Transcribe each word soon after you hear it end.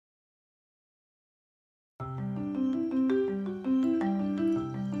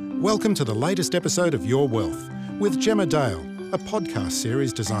Welcome to the latest episode of Your Wealth with Gemma Dale, a podcast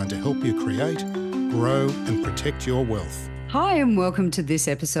series designed to help you create, grow and protect your wealth. Hi and welcome to this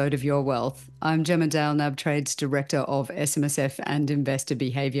episode of Your Wealth. I'm Gemma Dale, NAB Trades Director of SMSF and Investor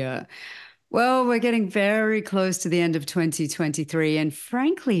Behaviour. Well, we're getting very close to the end of 2023 and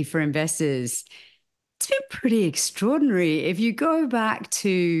frankly for investors, it's been pretty extraordinary. If you go back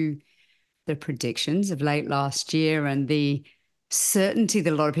to the predictions of late last year and the certainty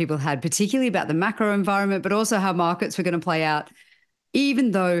that a lot of people had, particularly about the macro environment, but also how markets were going to play out,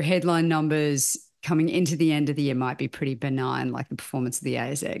 even though headline numbers coming into the end of the year might be pretty benign, like the performance of the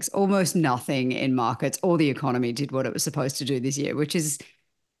ASX, almost nothing in markets or the economy did what it was supposed to do this year, which is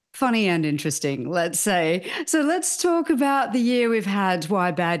funny and interesting, let's say. So let's talk about the year we've had,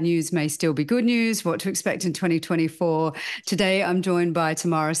 why bad news may still be good news, what to expect in 2024. Today, I'm joined by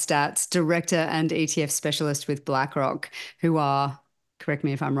Tamara Statz, Director and ETF Specialist with BlackRock, who are, correct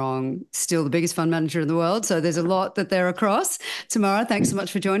me if I'm wrong, still the biggest fund manager in the world. So there's a lot that they're across. Tamara, thanks so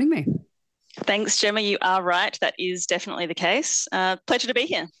much for joining me. Thanks, Gemma. You are right. That is definitely the case. Pleasure to be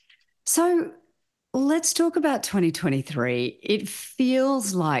here. So let's talk about 2023. It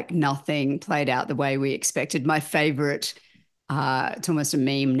feels like nothing played out the way we expected. My favorite, it's almost a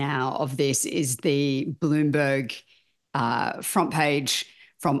meme now of this, is the Bloomberg front page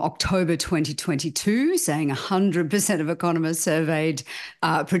from October 2022 saying 100% of economists surveyed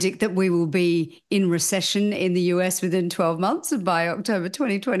predict that we will be in recession in the US within 12 months. And by October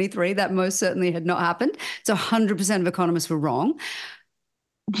 2023, that most certainly had not happened. So 100% of economists were wrong.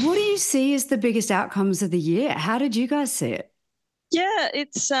 What do you see as the biggest outcomes of the year? How did you guys see it? Yeah,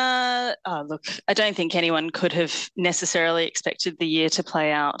 it's, look, I don't think anyone could have necessarily expected the year to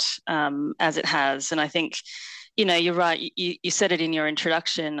play out as it has. And I think, you know, you're right. You said it in your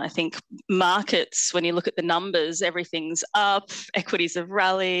introduction. I think markets, when you look at the numbers, everything's up. Equities have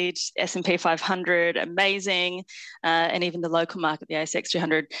rallied. S&P 500, amazing, and even the local market, the ASX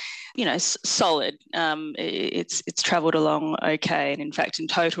 200, you know, solid. It's travelled along okay, and in fact, in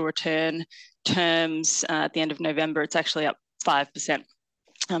total return terms, at the end of November, it's actually up 5%,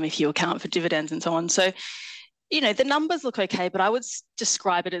 if you account for dividends and so on. So, you know, the numbers look okay, but I would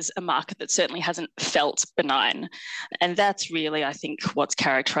describe it as a market that certainly hasn't felt benign. And that's really, I think, what's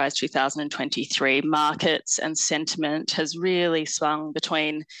characterised 2023. Markets and sentiment has really swung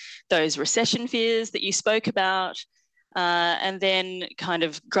between those recession fears that you spoke about, and then kind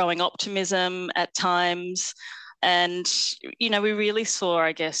of growing optimism at times. And, you know, we really saw,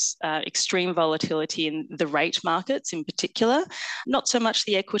 I guess, extreme volatility in the rate markets in particular, not so much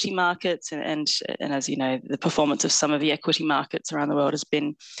the equity markets. And as you know, the performance of some of the equity markets around the world has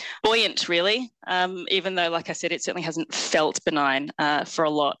been buoyant, really, even though, like I said, it certainly hasn't felt benign for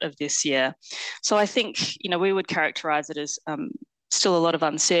a lot of this year. So I think, you know, we would characterise it as still a lot of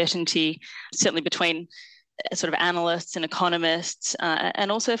uncertainty, certainly between sort of analysts and economists,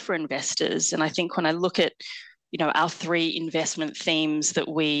 and also for investors. And I think when I look at, you know, our three investment themes that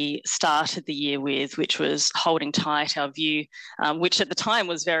we started the year with, which was holding tight, our view, which at the time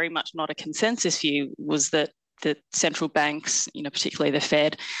was very much not a consensus view, was that the central banks, you know, particularly the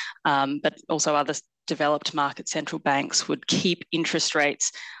Fed, but also other developed market central banks would keep interest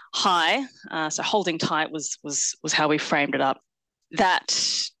rates high. So holding tight was how we framed it up.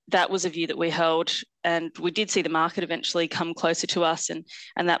 That was a view that we held, and we did see the market eventually come closer to us, and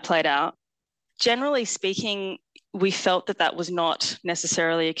that played out. Generally speaking, we felt that was not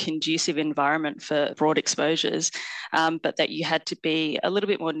necessarily a conducive environment for broad exposures, but that you had to be a little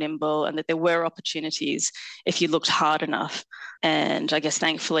bit more nimble and that there were opportunities if you looked hard enough. And I guess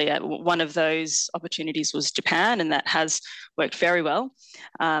thankfully one of those opportunities was Japan, and that has worked very well.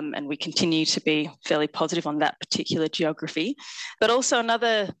 And we continue to be fairly positive on that particular geography. But also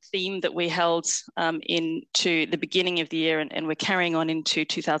another theme that we held into the beginning of the year and we're carrying on into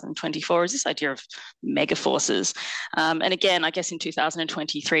 2024 is this idea of mega forces. And again, I guess in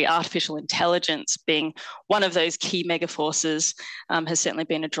 2023, artificial intelligence being one of those key mega forces has certainly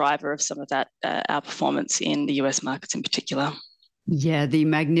been a driver of some of that outperformance in the US markets in particular. Yeah, the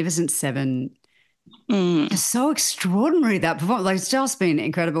Magnificent Seven is so extraordinary, that performance. Like, it's just been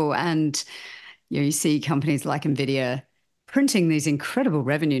incredible. And you see companies like NVIDIA printing these incredible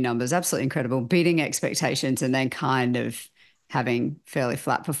revenue numbers, absolutely incredible, beating expectations, and then kind of having fairly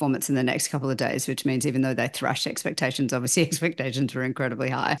flat performance in the next couple of days, which means even though they thrashed expectations, obviously expectations were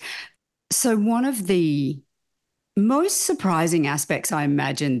incredibly high. So one of the most surprising aspects, I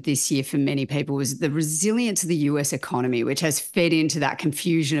imagine, this year for many people was the resilience of the US economy, which has fed into that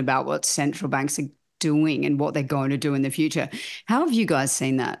confusion about what central banks are doing and what they're going to do in the future. How have you guys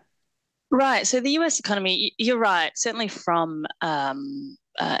seen that? Right. So the US economy, you're right, certainly from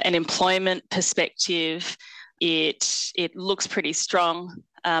an employment perspective, it looks pretty strong,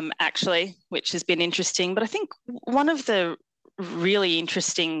 actually, which has been interesting. But I think one of the really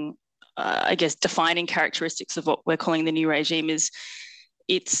interesting, I guess, defining characteristics of what we're calling the new regime is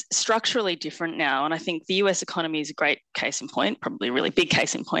it's structurally different now. And I think the US economy is a great case in point, probably a really big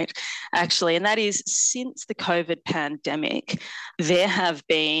case in point, actually. And that is, since the COVID pandemic, there have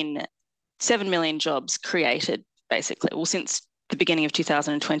been 7 million jobs created, basically, well, since the beginning of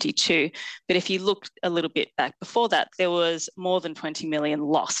 2022. But if you look a little bit back before that, there was more than 20 million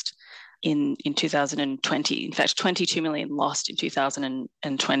lost in 2020. In fact, 22 million lost in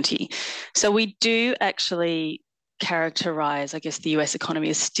 2020. So we do actually characterize, I guess, the US economy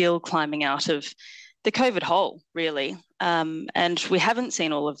is still climbing out of the COVID hole, really. And we haven't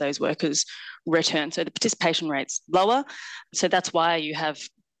seen all of those workers return. So the participation rate's lower. So that's why you have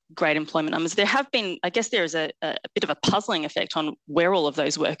great employment numbers. There have been, I guess there is a bit of a puzzling effect on where all of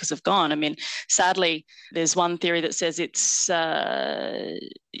those workers have gone. I mean, sadly, there's one theory that says it's, due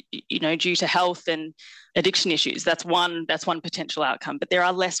to health and addiction issues. That's one potential outcome, but there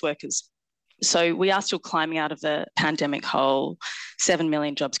are less workers. So we are still climbing out of the pandemic hole, 7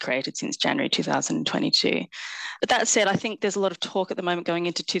 million jobs created since January 2022. But that said, I think there's a lot of talk at the moment going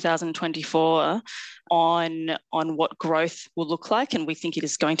into 2024 on what growth will look like. And we think it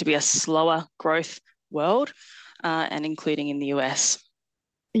is going to be a slower growth world, and including in the US.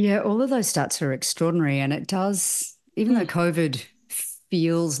 Yeah, all of those stats are extraordinary. And it does, even though COVID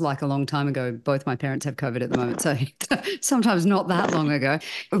feels like a long time ago. Both my parents have COVID at the moment, so sometimes not that long ago.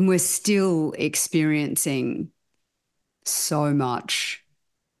 And we're still experiencing so much,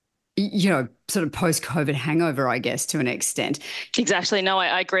 sort of post-COVID hangover, I guess, to an extent. Exactly. No,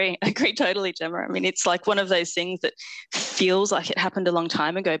 I agree. I agree totally, Gemma. I mean, it's like one of those things that feels like it happened a long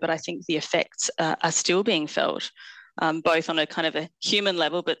time ago, but I think the effects are still being felt, both on a kind of a human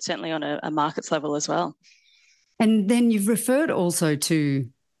level, but certainly on a markets level as well. And then you've referred also to,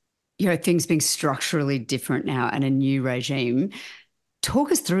 things being structurally different now and a new regime.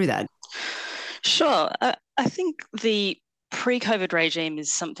 Talk us through that. Sure. I think the pre-COVID regime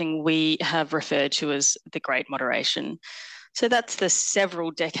is something we have referred to as the Great Moderation. So that's the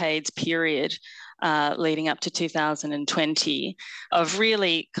several decades period leading up to 2020 of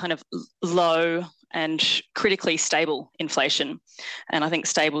really kind of low and critically stable inflation. And I think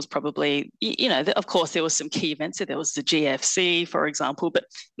stable is probably, of course, there was some key events. There was the GFC, for example, but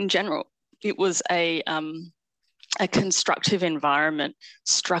in general, it was a constructive environment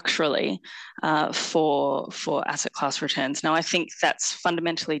structurally for asset class returns. Now, I think that's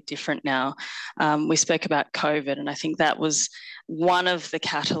fundamentally different now. We spoke about COVID, and I think that was one of the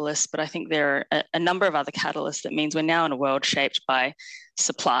catalysts, but I think there are a number of other catalysts that means we're now in a world shaped by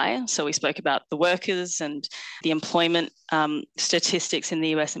supply. So we spoke about the workers and the employment statistics in the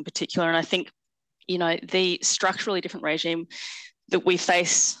US in particular. And I think, the structurally different regime that we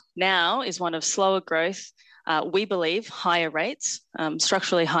face now is one of slower growth. We believe higher rates,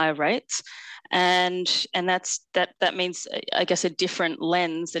 structurally higher rates. And that means, I guess, a different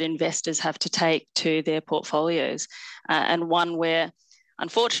lens that investors have to take to their portfolios, and one where,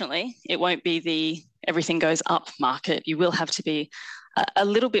 unfortunately, it won't be the everything goes up market. You will have to be a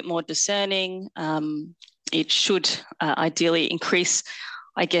little bit more discerning. It should ideally increase,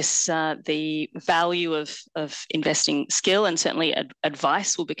 I guess, the value of investing skill, and certainly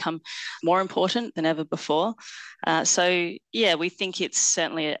advice will become more important than ever before. We think it's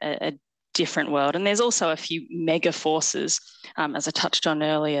certainly a different world. And there's also a few mega forces, as I touched on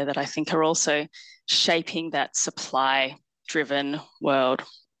earlier, that I think are also shaping that supply-driven world.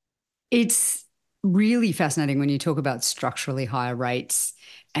 It's really fascinating when you talk about structurally higher rates,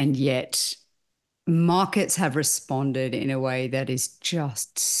 and yet markets have responded in a way that is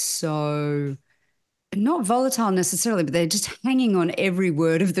just so not volatile necessarily, but they're just hanging on every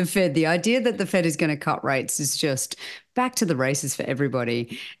word of the Fed. The idea that the Fed is going to cut rates is just back to the races for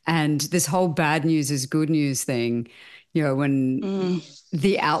everybody. And this whole bad news is good news thing, when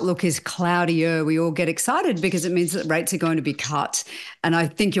the outlook is cloudier, we all get excited because it means that rates are going to be cut. And I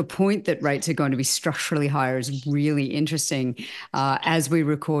think your point that rates are going to be structurally higher is really interesting. As we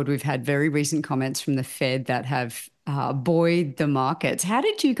record, we've had very recent comments from the Fed that have buoyed the markets. How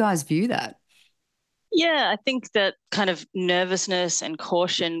did you guys view that? Yeah, I think that kind of nervousness and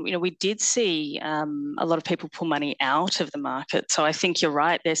caution, we did see a lot of people pull money out of the market. So I think you're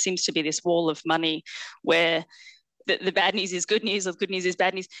right. There seems to be this wall of money where the bad news is good news or good news is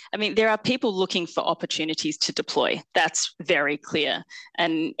bad news. I mean, there are people looking for opportunities to deploy. That's very clear.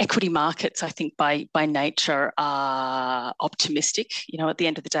 And equity markets, I think, by nature are optimistic. At the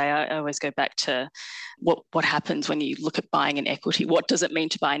end of the day, I always go back to what happens when you look at buying an equity. What does it mean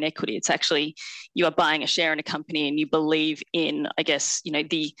to buy an equity? It's actually you are buying a share in a company and you believe in, I guess,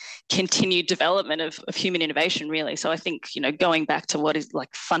 the continued development of human innovation, really. So I think, going back to what is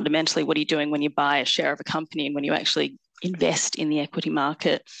like fundamentally, what are you doing when you buy a share of a company and when you actually invest in the equity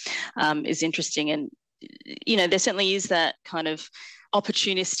market is interesting. And, there certainly is that kind of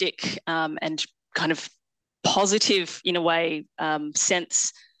opportunistic and kind of positive, in a way,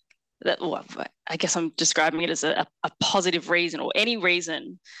 sense that, well, I guess I'm describing it as a positive reason, or any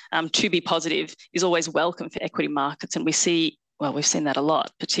reason to be positive is always welcome for equity markets. And we've seen that a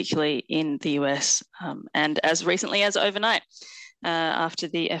lot, particularly in the US and as recently as overnight after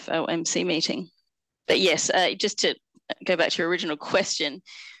the FOMC meeting. But yes, just to go back to your original question,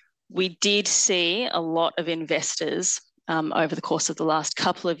 we did see a lot of investors over the course of the last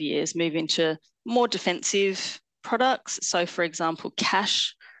couple of years move into more defensive products. So, for example,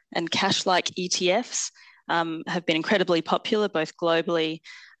 cash and cash-like ETFs have been incredibly popular, both globally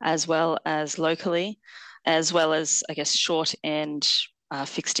as well as locally, as well as, I guess, short end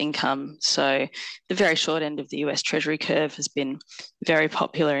fixed income. So the very short end of the US Treasury curve has been very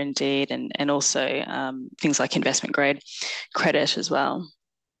popular indeed, and also things like investment grade credit as well.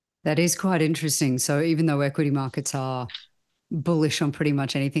 That is quite interesting. So even though equity markets are bullish on pretty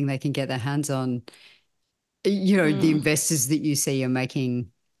much anything they can get their hands on, the investors that you see are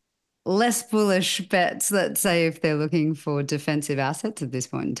making less bullish bets, let's say, if they're looking for defensive assets at this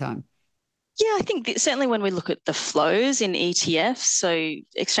point in time. Yeah, I think certainly when we look at the flows in ETFs, so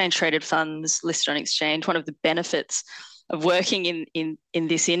exchange traded funds listed on exchange, one of the benefits of working in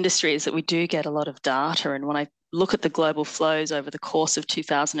this industry is that we do get a lot of data. And when I look at the global flows over the course of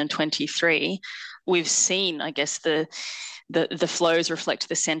 2023, we've seen, I guess, the flows reflect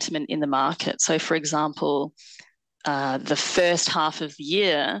the sentiment in the market. So, for example, the first half of the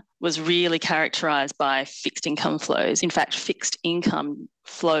year was really characterized by fixed income flows. In fact, fixed income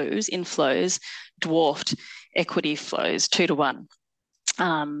inflows dwarfed equity flows 2-1.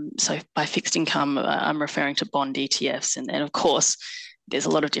 So by fixed income, I'm referring to bond ETFs. And of course, there's a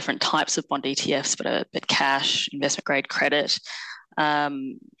lot of different types of bond ETFs, but cash, investment grade credit,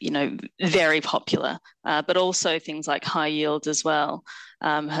 very popular. But also things like high yield as well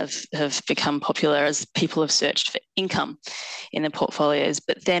have become popular as people have searched for income in their portfolios.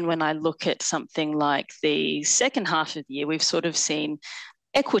 But then when I look at something like the second half of the year, we've sort of seen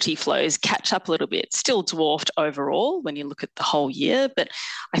equity flows catch up a little bit, still dwarfed overall when you look at the whole year. But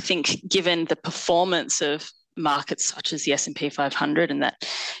I think given the performance of markets such as the S&P 500 and that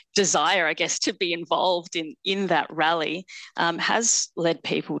desire, I guess, to be involved in that rally has led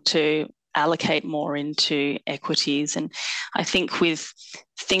people to allocate more into equities. And I think with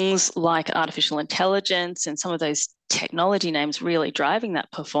things like artificial intelligence and some of those technology names really driving that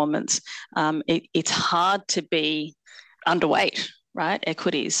performance, it's hard to be underweight, right,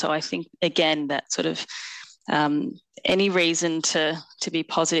 equities. So I think, again, that sort of any reason to be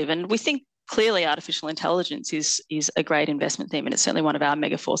positive. And we think clearly artificial intelligence is a great investment theme, and it's certainly one of our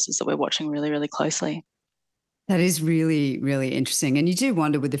mega forces that we're watching really, really closely. That is really, really interesting. And you do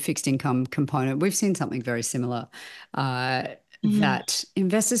wonder with the fixed income component, we've seen something very similar, that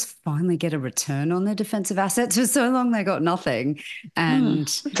investors finally get a return on their defensive assets. For so long, they got nothing. And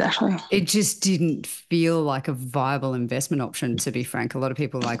exactly. It just didn't feel like a viable investment option, to be frank. A lot of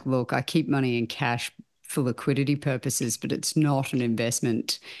people are like, look, I keep money in cash for liquidity purposes, but it's not an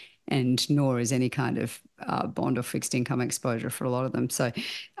investment, and nor is any kind of bond or fixed income exposure for a lot of them. So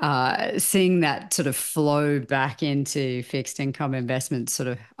seeing that sort of flow back into fixed income investments sort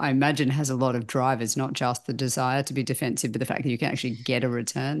of, I imagine, has a lot of drivers, not just the desire to be defensive, but the fact that you can actually get a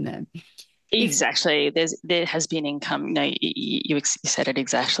return there. Exactly. There has been income. You said it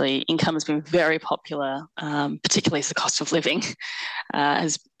exactly. Income has been very popular, particularly as the cost of living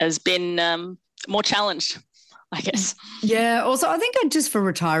has been more challenged, I guess. Yeah. Also, I think just for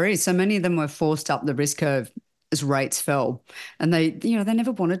retirees, so many of them were forced up the risk curve as rates fell, and they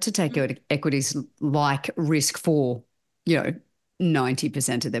never wanted to take equities like risk for,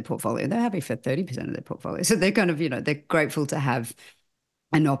 90% of their portfolio. They're happy for 30% of their portfolio. So they're kind of, they're grateful to have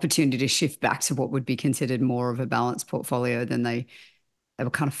an opportunity to shift back to what would be considered more of a balanced portfolio than they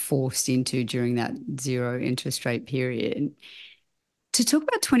were kind of forced into during that zero interest rate period. to talk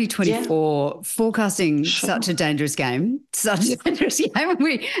about 2024, forecasting such a dangerous game, such a dangerous game.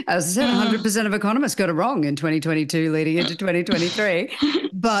 As I said, 100% of economists got it wrong in 2022 leading into 2023.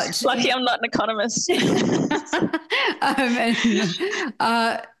 But lucky I'm not an economist.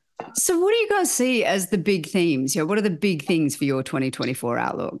 So what do you guys see as the big themes? What are the big things for your 2024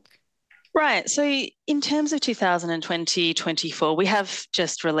 outlook? Right. So in terms of 2024, we have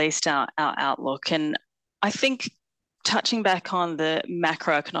just released our outlook. And I think touching back on the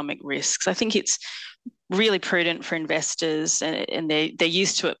macroeconomic risks, I think it's really prudent for investors, and they're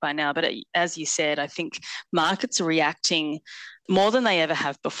used to it by now. But as you said, I think markets are reacting more than they ever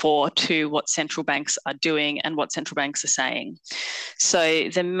have before to what central banks are doing and what central banks are saying. So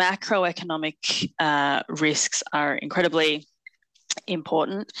the macroeconomic risks are incredibly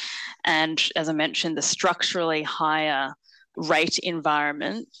important. And as I mentioned, the structurally higher rate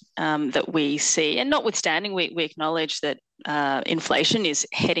environment that we see, and notwithstanding, we acknowledge that inflation is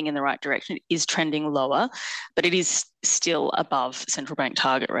heading in the right direction, it is trending lower, but it is still above central bank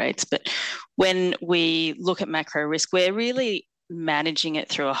target rates. But when we look at macro risk, we're really managing it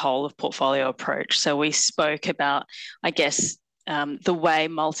through a whole of portfolio approach. So we spoke about, I guess, the way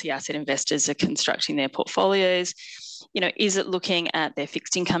multi-asset investors are constructing their portfolios. Is it looking at their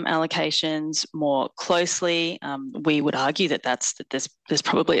fixed income allocations more closely? We would argue that there's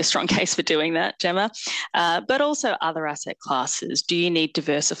probably a strong case for doing that, Gemma. But also other asset classes. Do you need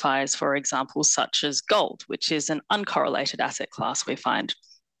diversifiers, for example, such as gold, which is an uncorrelated asset class we find?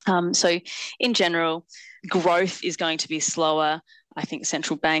 So in general, growth is going to be slower. I think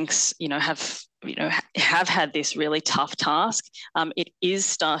central banks, have had this really tough task. It is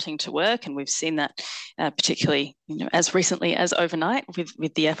starting to work, and we've seen that particularly, as recently as overnight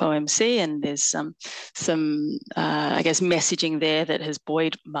with the FOMC, and there's some I guess, messaging there that has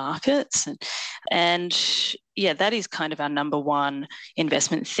buoyed markets, and yeah, that is kind of our number one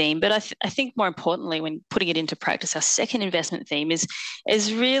investment theme. But I think more importantly, when putting it into practice, our second investment theme is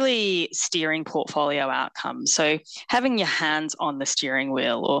really steering portfolio outcomes. So having your hands on the steering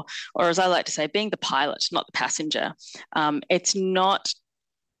wheel, or as I like to say, being the pilot, not the passenger. It's not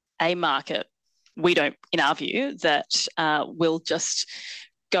a market, we don't, in our view, that will just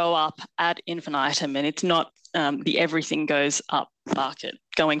go up ad infinitum, and it's not the everything goes up market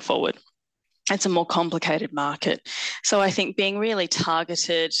going forward. It's a more complicated market. So I think being really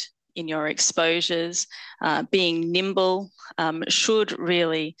targeted in your exposures, being nimble, should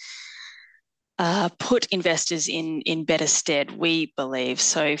really put investors in better stead, we believe.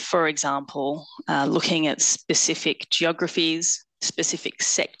 So, for example, looking at specific geographies, specific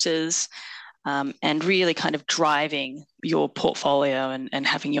sectors, and really kind of driving your portfolio and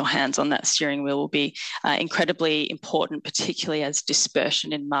having your hands on that steering wheel will be incredibly important, particularly as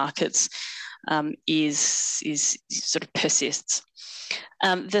dispersion in markets is sort of persists.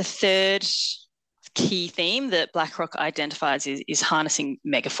 The third key theme that BlackRock identifies is harnessing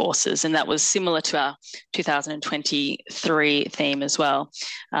mega forces, and that was similar to our 2023 theme as well.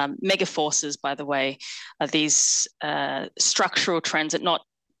 Mega forces, by the way, are these structural trends that not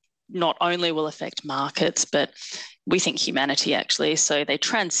only will affect markets, but we think humanity actually. So they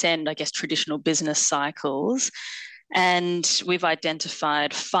transcend, I guess, traditional business cycles. And we've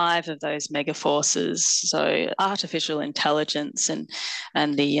identified 5 of those mega forces. So artificial intelligence and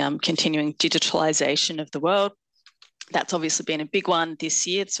the continuing digitalization of the world. That's obviously been a big one this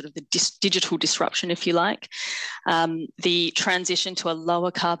year. It's sort of the digital disruption, if you like. The transition to a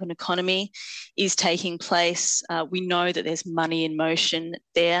lower carbon economy is taking place. We know that there's money in motion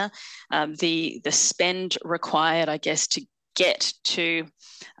there. The spend required, I guess, to get to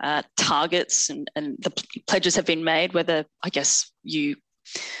targets and the pledges have been made, whether, I guess, you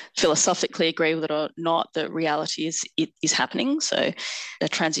philosophically agree with it or not, the reality is it is happening. So the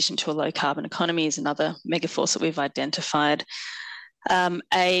transition to a low carbon economy is another mega force that we've identified.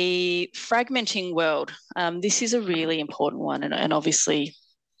 A fragmenting world. This is a really important one, and obviously,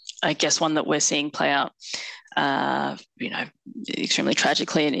 I guess, one that we're seeing play out extremely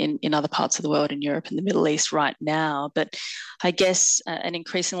tragically in other parts of the world, in Europe and the Middle East right now. But I guess an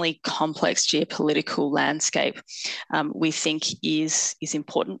increasingly complex geopolitical landscape we think is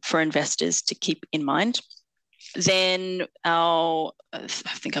important for investors to keep in mind. Then I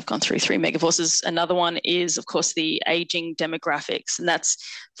think I've gone through 3 megaforces. Another one is, of course, the aging demographics, and that's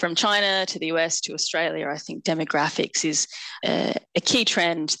from China to the US to Australia. I think demographics is a key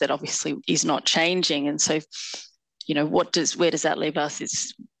trend that obviously is not changing. And so, where does that leave us?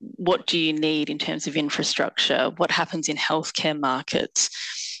 Is what do you need in terms of infrastructure? What happens in healthcare markets?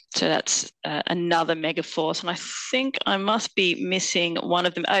 So that's another mega force. And I think I must be missing one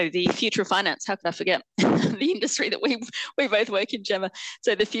of them. Oh, the future of finance. How could I forget the industry that we both work in, Gemma?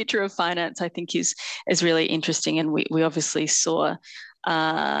 So the future of finance, I think, is really interesting. And we obviously saw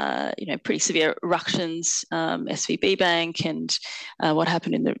pretty severe ructions, SVB Bank, and what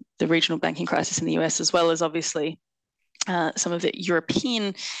happened in the regional banking crisis in the US, as well as obviously some of the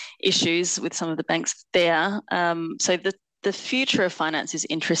European issues with some of the banks there. So the future of finance is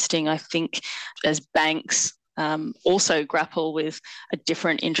interesting, I think, as banks also grapple with a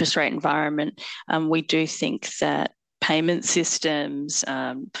different interest rate environment. We do think that payment systems,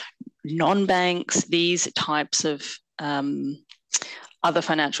 non-banks, these types of other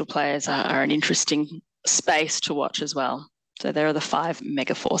financial players are an interesting space to watch as well. So there are the 5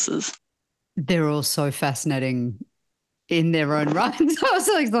 mega forces. They're all so fascinating in their own right. So I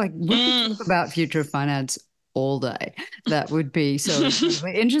was like, we could talk about future of finance all day. That would be so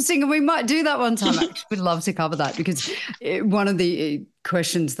interesting. And we might do that one time. I actually would love to cover that, because one of the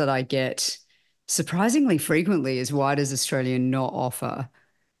questions that I get surprisingly frequently is, why does Australia not offer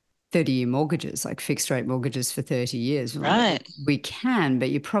 30-year mortgages, like fixed rate mortgages for 30 years? Right. Like, we can,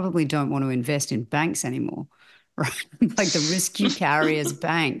 but you probably don't want to invest in banks anymore. Right. Like the risk you carry as a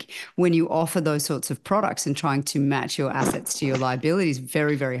bank when you offer those sorts of products and trying to match your assets to your liabilities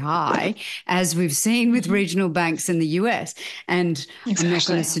very, very high, as we've seen with regional banks in the US. And exactly. I'm not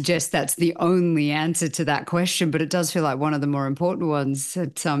going to suggest that's the only answer to that question, but it does feel like one of the more important ones.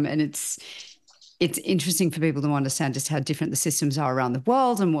 And it's interesting for people to understand just how different the systems are around the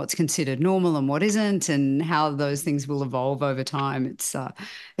world and what's considered normal and what isn't, and how those things will evolve over time.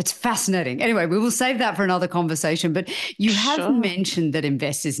 It's fascinating. Anyway, we will save that for another conversation. But you have mentioned that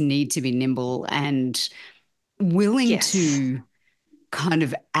investors need to be nimble and willing to kind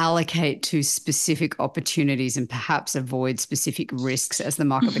of allocate to specific opportunities and perhaps avoid specific risks as the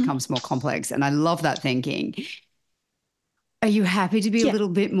market becomes more complex. And I love that thinking. Are you happy to be a little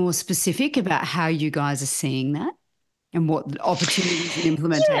bit more specific about how you guys are seeing that and what opportunities and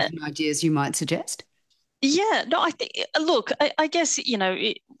implementation ideas you might suggest? Yeah, no, I think, look, I guess,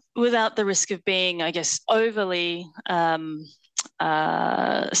 without the risk of being, I guess, overly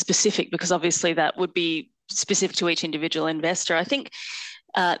specific, because obviously that would be specific to each individual investor. I think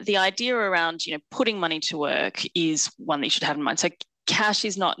the idea around, putting money to work is one that you should have in mind. So cash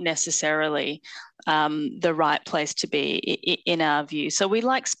is not necessarily the right place to be in our view. So we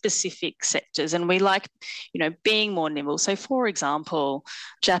like specific sectors, and we like, being more nimble. So for example,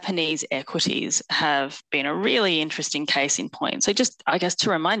 Japanese equities have been a really interesting case in point. So just, I guess, to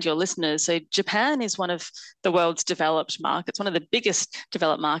remind your listeners, so Japan is one of the world's developed markets, one of the biggest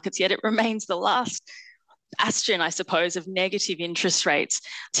developed markets, yet it remains the last bastion, I suppose, of negative interest rates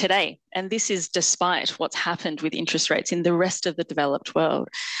today. And this is despite what's happened with interest rates in the rest of the developed world.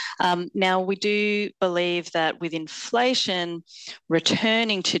 Now, we do believe that with inflation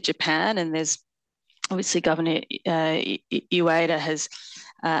returning to Japan, and there's obviously Governor Ueda has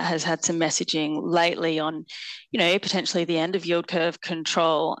had some messaging lately on, potentially the end of yield curve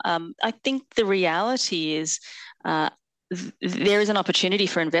control. I think the reality is there is an opportunity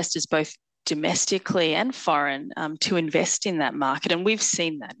for investors, both domestically and foreign, to invest in that market. And we've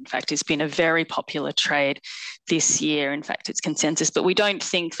seen that. In fact, it's been a very popular trade this year. In fact, it's consensus, but we don't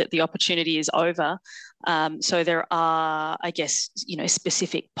think that the opportunity is over. So there are, I guess,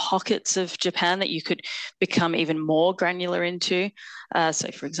 specific pockets of Japan that you could become even more granular into. So,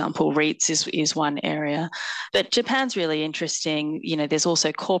 for example, REITs is one area. But Japan's really interesting. There's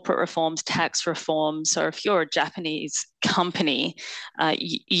also corporate reforms, tax reforms. So if you're a Japanese company,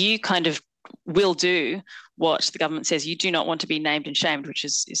 you kind of will do what the government says. You do not want to be named and shamed, which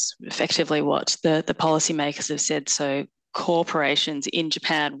is effectively what the policymakers have said. So corporations in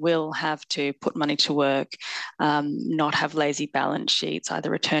Japan will have to put money to work, not have lazy balance sheets, either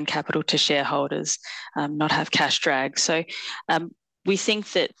return capital to shareholders, not have cash drag. So we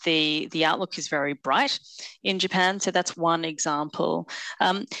think that the outlook is very bright in Japan. So that's one example.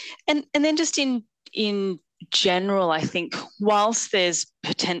 And then just in general, I think whilst there's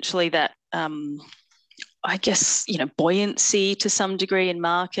potentially that I guess, buoyancy to some degree in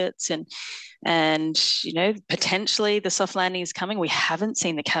markets, and potentially the soft landing is coming. We haven't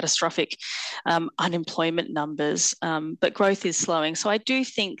seen the catastrophic unemployment numbers, but growth is slowing. So I do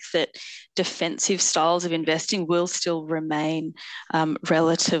think that defensive styles of investing will still remain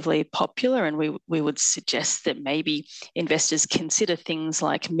relatively popular, and we would suggest that maybe investors consider things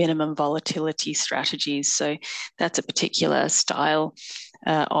like minimum volatility strategies. So that's a particular style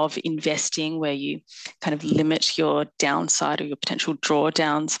of investing where you kind of limit your downside or your potential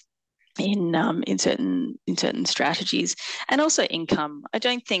drawdowns in certain strategies, and also income. I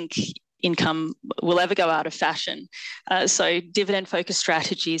don't think income will ever go out of fashion. So dividend-focused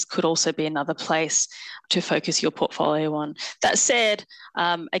strategies could also be another place to focus your portfolio on. That said,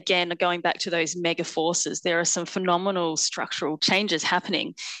 again, going back to those mega forces, there are some phenomenal structural changes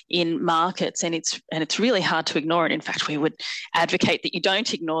happening in markets, and it's really hard to ignore it. In fact, we would advocate that you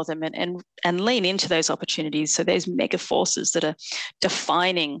don't ignore them and lean into those opportunities. So those mega forces that are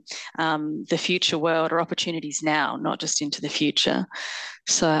defining the future world are opportunities now, not just into the future.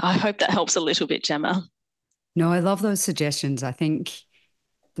 So I hope that helps a little bit, Gemma. No, I love those suggestions. I think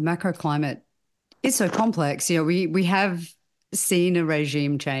the macro climate is so complex. You know, we have seen a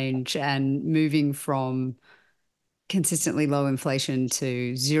regime change and moving from consistently low inflation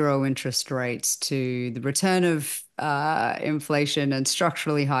to zero interest rates to the return of inflation and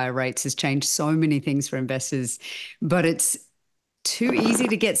structurally higher rates has changed so many things for investors. But it's too easy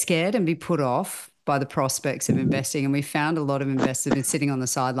to get scared and be put off by the prospects of investing. And we found a lot of investors have been sitting on the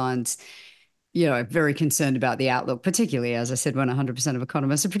sidelines, you know, very concerned about the outlook, particularly, as I said, when 100% of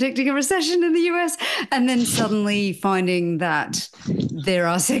economists are predicting a recession in the US, and then suddenly finding that there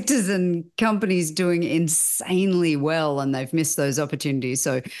are sectors and companies doing insanely well and they've missed those opportunities.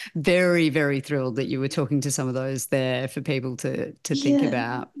 So very, very thrilled that you were talking to some of those there for people to think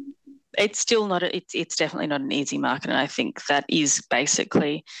about. It's still not, it's definitely not an easy market. And I think that is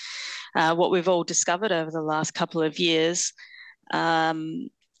basically what we've all discovered over the last couple of years.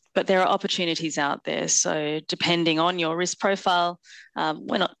 But there are opportunities out there. So depending on your risk profile,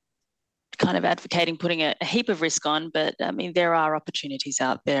 we're not kind of advocating putting a heap of risk on, but I mean, there are opportunities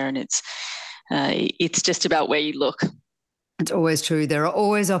out there, and it's just about where you look. It's always true. There are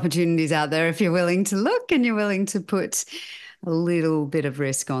always opportunities out there if you're willing to look and you're willing to put a little bit of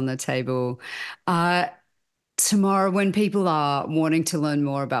risk on the table. Tomorrow, when people are wanting to learn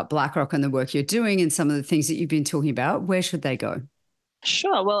more about BlackRock and the work you're doing and some of the things that you've been talking about, where should they go?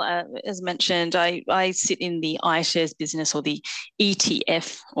 Sure. Well, as mentioned, I sit in the iShares business, or the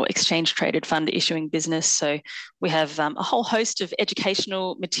ETF, or exchange traded fund issuing business. So we have a whole host of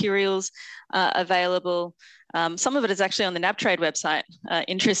educational materials available. Some of it is actually on the NabTrade website,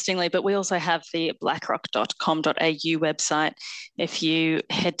 interestingly, but we also have the blackrock.com.au website. If you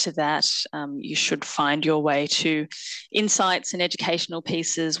head to that, you should find your way to insights and educational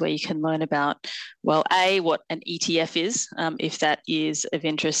pieces where you can learn about, well, A, what an ETF is, if that is of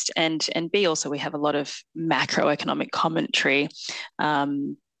interest, and B, also we have a lot of macroeconomic commentary,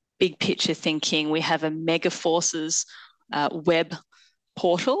 big picture thinking. We have a Mega Forces web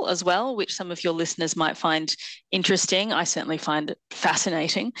portal as well, which some of your listeners might find interesting. I certainly find it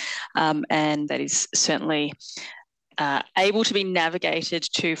fascinating, and that is certainly able to be navigated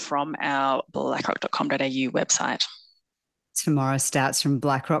to from our blackrock.com.au website. Tamara Stouts from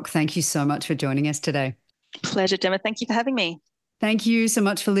BlackRock, thank you so much for joining us today. Pleasure, Gemma. Thank you for having me. Thank you so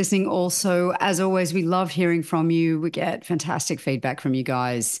much for listening. Also, as always, we love hearing from you. We get fantastic feedback from you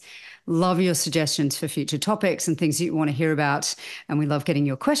guys. Love your suggestions for future topics and things that you want to hear about. And we love getting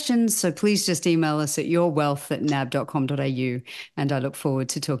your questions. So please just email us at yourwealth@nab.com.au. And I look forward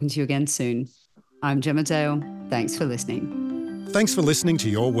to talking to you again soon. I'm Gemma Dale. Thanks for listening. Thanks for listening to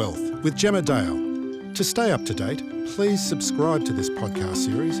Your Wealth with Gemma Dale. To stay up to date, please subscribe to this podcast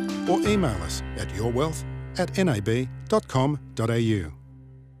series or email us at yourwealth@nab.com.au.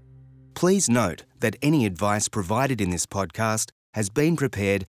 Please note that any advice provided in this podcast has been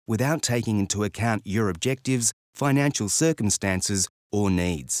prepared without taking into account your objectives, financial circumstances, or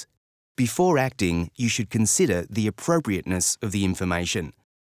needs. Before acting, you should consider the appropriateness of the information.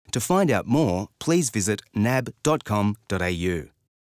 To find out more, please visit nab.com.au.